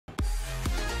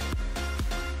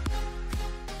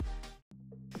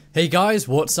Hey guys,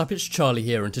 what's up? It's Charlie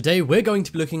here, and today we're going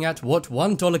to be looking at what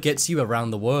 $1 gets you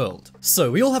around the world.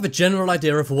 So we all have a general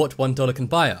idea of what $1 can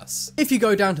buy us. If you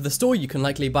go down to the store, you can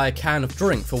likely buy a can of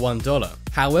drink for $1.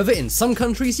 However, in some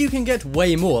countries you can get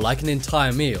way more, like an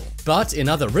entire meal. But in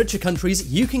other richer countries,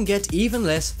 you can get even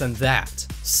less than that.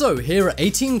 So here are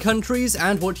 18 countries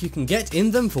and what you can get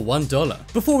in them for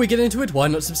 $1. Before we get into it, why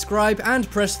not subscribe and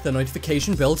press the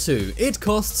notification bell too? It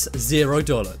costs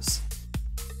 $0.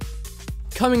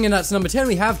 Coming in at number 10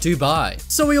 we have Dubai.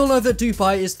 So we all know that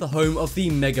Dubai is the home of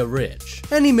the mega rich.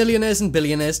 Any millionaires and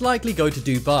billionaires likely go to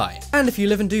Dubai. And if you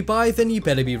live in Dubai, then you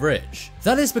better be rich.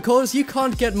 That is because you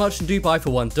can't get much in Dubai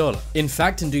for $1. In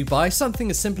fact, in Dubai,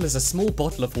 something as simple as a small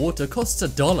bottle of water costs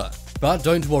 $1. But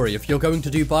don't worry, if you're going to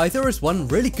Dubai, there is one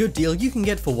really good deal you can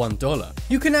get for $1.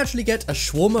 You can actually get a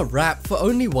shawarma wrap for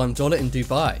only $1 in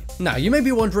Dubai. Now, you may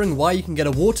be wondering why you can get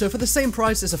a water for the same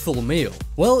price as a full meal.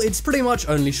 Well, it's pretty much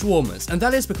only shawarmas, and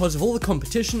that is because of all the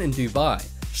competition in Dubai.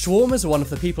 Shawarmas are one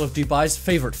of the people of Dubai's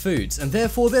favourite foods, and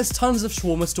therefore there's tons of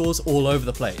shawarma stores all over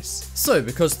the place. So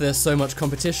because there's so much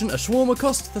competition, a shawarma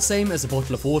costs the same as a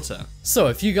bottle of water. So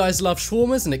if you guys love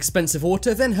shawarmas and expensive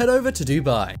water, then head over to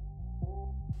Dubai.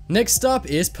 Next up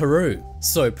is Peru.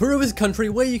 So Peru is a country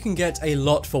where you can get a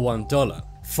lot for $1.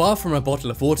 Far from a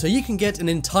bottle of water, you can get an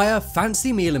entire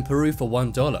fancy meal in Peru for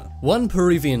 $1. One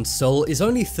Peruvian sol is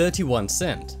only 31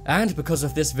 cents, and because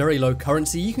of this very low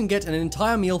currency, you can get an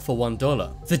entire meal for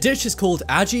 $1. The dish is called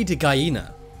ají de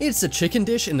gallina. It's a chicken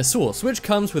dish in a sauce which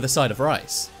comes with a side of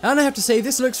rice. And I have to say,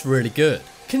 this looks really good.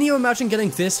 Can you imagine getting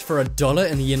this for $1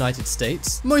 in the United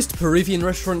States? Most Peruvian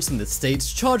restaurants in the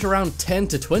States charge around $10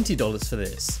 to $20 for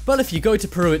this. But if you go to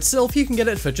Peru itself, you can get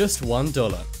it for just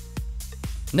 $1.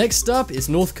 Next up is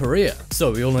North Korea.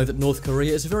 So we all know that North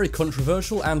Korea is a very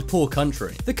controversial and poor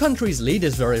country. The country's leader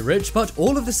is very rich, but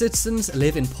all of the citizens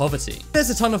live in poverty. There's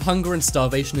a ton of hunger and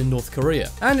starvation in North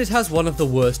Korea, and it has one of the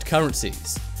worst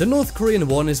currencies. The North Korean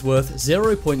won is worth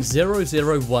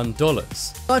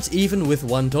 $0.001. But even with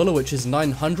 $1, which is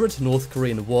 900 North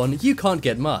Korean won, you can't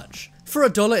get much. For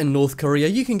 $1 in North Korea,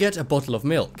 you can get a bottle of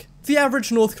milk. The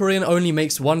average North Korean only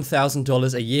makes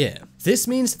 $1,000 a year. This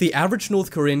means the average North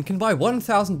Korean can buy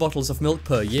 1,000 bottles of milk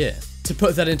per year. To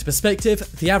put that into perspective,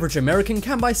 the average American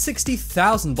can buy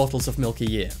 60,000 bottles of milk a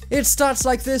year. It's stats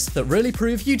like this that really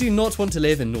prove you do not want to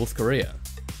live in North Korea.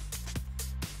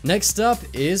 Next up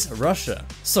is Russia.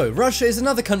 So Russia is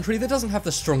another country that doesn't have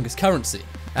the strongest currency,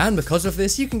 and because of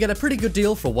this you can get a pretty good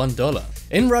deal for $1.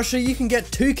 In Russia you can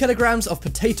get 2 kilograms of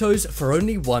potatoes for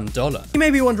only $1. You may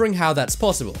be wondering how that's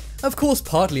possible. Of course,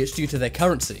 partly it's due to their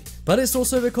currency, but it's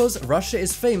also because Russia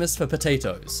is famous for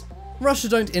potatoes. Russia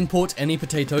don't import any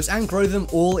potatoes and grow them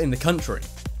all in the country.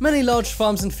 Many large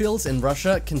farms and fields in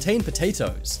Russia contain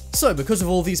potatoes, so because of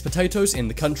all these potatoes in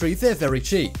the country, they're very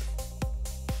cheap.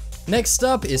 Next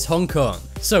up is Hong Kong.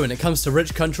 So when it comes to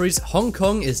rich countries, Hong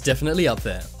Kong is definitely up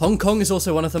there. Hong Kong is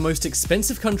also one of the most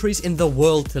expensive countries in the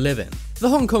world to live in. The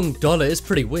Hong Kong dollar is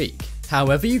pretty weak.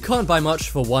 However, you can't buy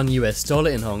much for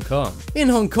 $1 in Hong Kong. In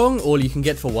Hong Kong, all you can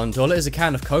get for $1 is a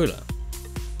can of cola.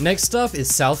 Next up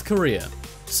is South Korea.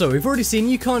 So we've already seen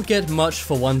you can't get much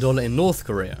for $1 in North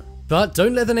Korea. But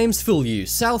don't let the names fool you,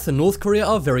 South and North Korea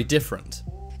are very different.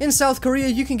 In South Korea,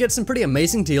 you can get some pretty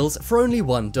amazing deals for only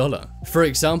 $1. For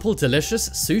example, delicious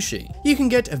sushi. You can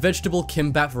get a vegetable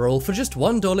kimbap roll for just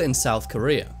 $1 in South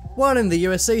Korea. While in the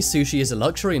USA sushi is a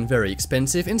luxury and very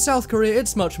expensive, in South Korea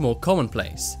it's much more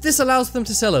commonplace. This allows them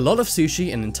to sell a lot of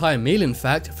sushi, an entire meal in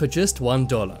fact, for just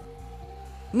 $1.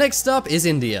 Next up is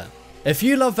India. If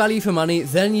you love value for money,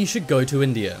 then you should go to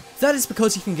India. That is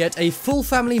because you can get a full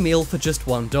family meal for just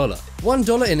 $1.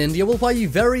 $1 in India will buy you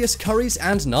various curries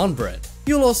and naan bread.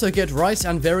 You'll also get rice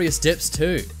and various dips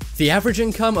too. The average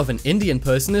income of an Indian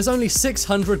person is only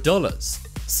 $600.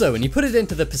 So when you put it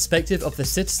into the perspective of the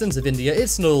citizens of India,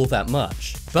 it's not all that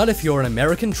much. But if you're an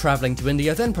American traveling to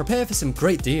India, then prepare for some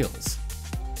great deals.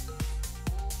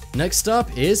 Next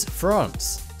up is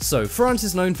France. So France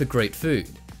is known for great food.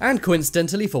 And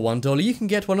coincidentally, for $1 you can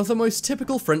get one of the most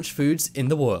typical French foods in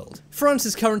the world.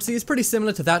 France's currency is pretty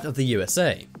similar to that of the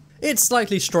USA. It's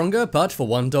slightly stronger, but for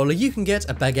 $1 you can get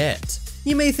a baguette.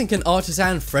 You may think an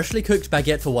artisan freshly cooked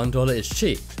baguette for $1 is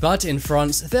cheap, but in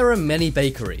France there are many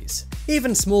bakeries.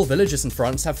 Even small villages in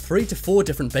France have 3 to 4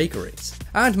 different bakeries.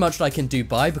 And much like in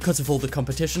Dubai, because of all the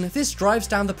competition, this drives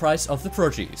down the price of the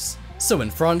produce. So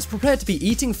in France, prepare to be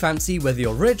eating fancy whether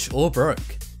you're rich or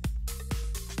broke.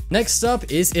 Next up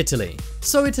is Italy.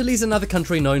 So Italy's another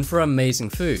country known for amazing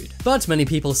food, but many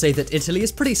people say that Italy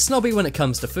is pretty snobby when it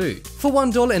comes to food. For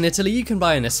 $1 in Italy you can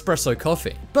buy an espresso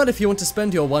coffee, but if you want to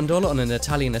spend your $1 on an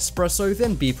Italian espresso,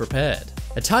 then be prepared.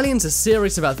 Italians are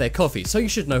serious about their coffee, so you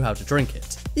should know how to drink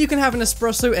it. You can have an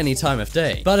espresso any time of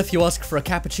day, but if you ask for a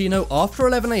cappuccino after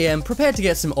 11 AM, prepare to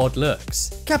get some odd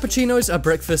looks. Cappuccinos are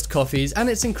breakfast coffees, and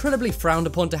it's incredibly frowned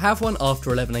upon to have one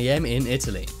after 11 AM in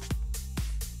Italy.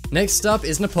 Next up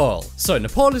is Nepal. So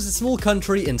Nepal is a small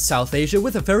country in South Asia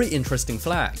with a very interesting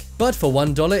flag. But for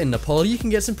 $1 in Nepal, you can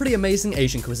get some pretty amazing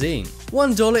Asian cuisine.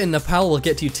 $1 in Nepal will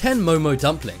get you 10 momo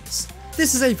dumplings.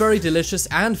 This is a very delicious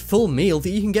and full meal that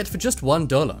you can get for just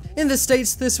 $1. In the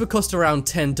States, this would cost around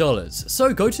 $10,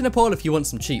 so go to Nepal if you want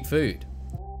some cheap food.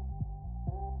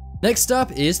 Next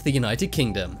up is the United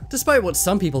Kingdom. Despite what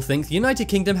some people think, the United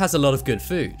Kingdom has a lot of good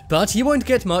food, but you won't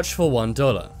get much for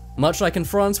 $1. Much like in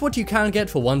France, what you can get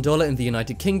for $1 in the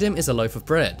United Kingdom is a loaf of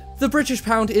bread. The British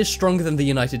pound is stronger than the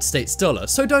United States dollar,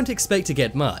 so don't expect to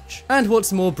get much. And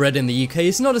what's more, bread in the UK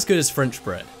is not as good as French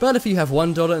bread. But if you have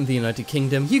 $1 in the United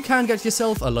Kingdom, you can get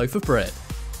yourself a loaf of bread.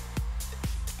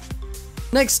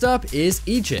 Next up is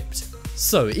Egypt.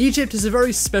 So Egypt is a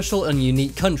very special and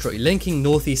unique country linking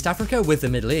Northeast Africa with the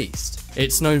Middle East.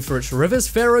 It's known for its rivers,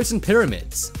 pharaohs and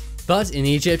pyramids. But in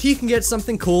Egypt, you can get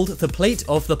something called the Plate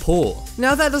of the Poor.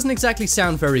 Now that doesn't exactly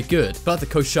sound very good, but the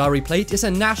koshari plate is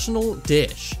a national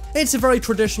dish. It's a very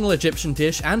traditional Egyptian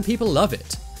dish and people love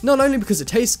it. Not only because it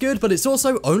tastes good, but it's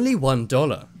also only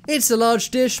 $1. It's a large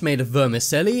dish made of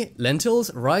vermicelli,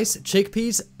 lentils, rice,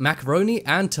 chickpeas, macaroni,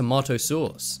 and tomato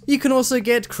sauce. You can also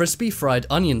get crispy fried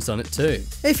onions on it too.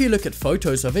 If you look at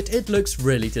photos of it, it looks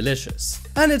really delicious.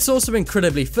 And it's also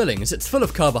incredibly filling as it's full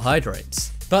of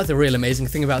carbohydrates. But the real amazing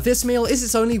thing about this meal is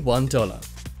it's only $1.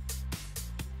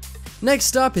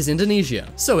 Next up is Indonesia.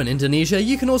 So in Indonesia,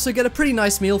 you can also get a pretty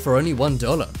nice meal for only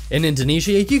 $1. In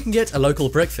Indonesia, you can get a local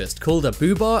breakfast called a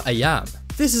bubur ayam.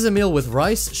 This is a meal with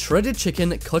rice, shredded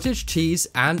chicken, cottage cheese,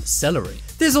 and celery.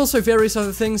 There's also various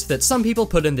other things that some people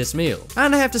put in this meal,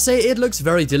 and I have to say it looks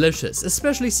very delicious,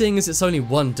 especially seeing as it's only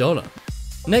 $1.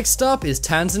 Next up is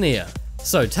Tanzania.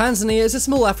 So Tanzania is a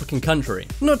small African country,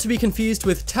 not to be confused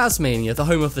with Tasmania, the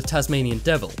home of the Tasmanian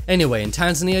devil. Anyway, in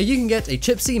Tanzania you can get a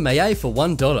chipsi mayai for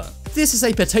 $1. This is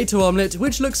a potato omelette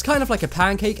which looks kind of like a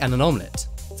pancake and an omelette.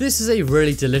 This is a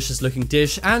really delicious looking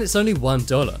dish and it's only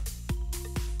 $1.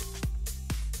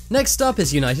 Next up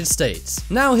is United States.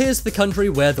 Now here's the country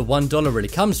where the $1 really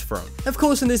comes from. Of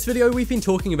course in this video we've been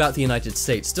talking about the United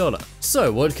States dollar.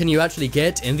 So what can you actually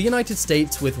get in the United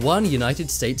States with one United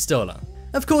States dollar?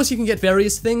 Of course you can get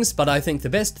various things, but I think the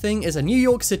best thing is a New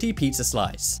York City pizza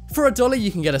slice. For $1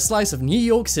 you can get a slice of New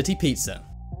York City pizza.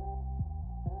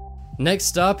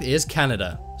 Next up is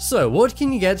Canada. So what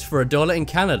can you get for $1 in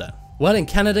Canada? Well, in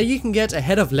Canada you can get a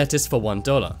head of lettuce for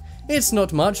 $1. It's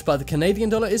not much, but the Canadian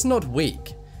dollar is not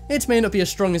weak. It may not be as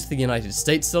strong as the United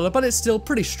States dollar, but it's still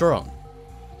pretty strong.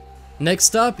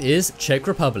 Next up is Czech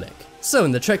Republic. So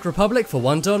in the Czech Republic for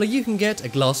 $1 you can get a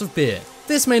glass of beer.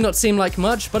 This may not seem like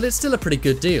much, but it's still a pretty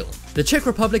good deal. The Czech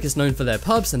Republic is known for their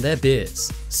pubs and their beers.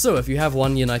 So if you have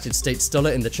one United States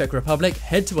dollar in the Czech Republic,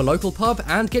 head to a local pub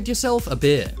and get yourself a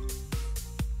beer.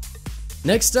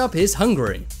 Next up is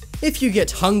Hungary. If you get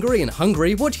hungry in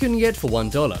Hungary, what can you get for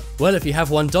 $1? Well, if you have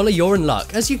 $1, you're in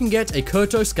luck, as you can get a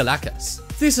kurtos kalakas.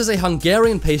 This is a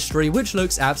Hungarian pastry which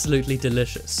looks absolutely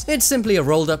delicious. It's simply a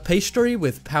rolled up pastry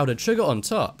with powdered sugar on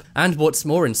top. And what's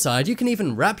more, inside you can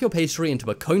even wrap your pastry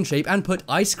into a cone shape and put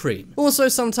ice cream. Also,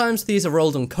 sometimes these are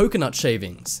rolled on coconut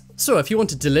shavings. So if you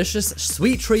want a delicious,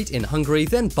 sweet treat in Hungary,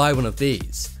 then buy one of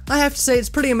these. I have to say it's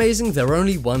pretty amazing, they're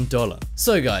only $1.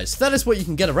 So guys, that is what you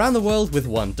can get around the world with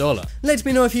 $1. Let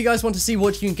me know if you guys want to see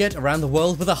what you can get around the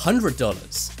world with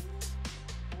 $100.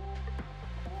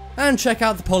 And check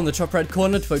out the poll in the top right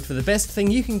corner to vote for the best thing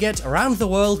you can get around the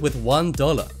world with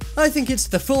 $1. I think it's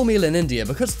the full meal in India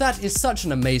because that is such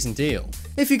an amazing deal.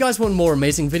 If you guys want more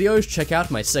amazing videos, check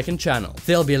out my second channel.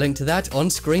 There'll be a link to that on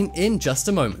screen in just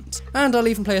a moment. And I'll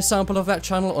even play a sample of that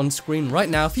channel on screen right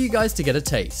now for you guys to get a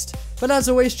taste. But as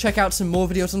always, check out some more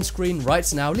videos on screen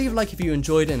right now, leave a like if you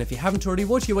enjoyed, and if you haven't already,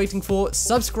 what are you waiting for?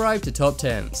 Subscribe to Top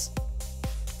 10s.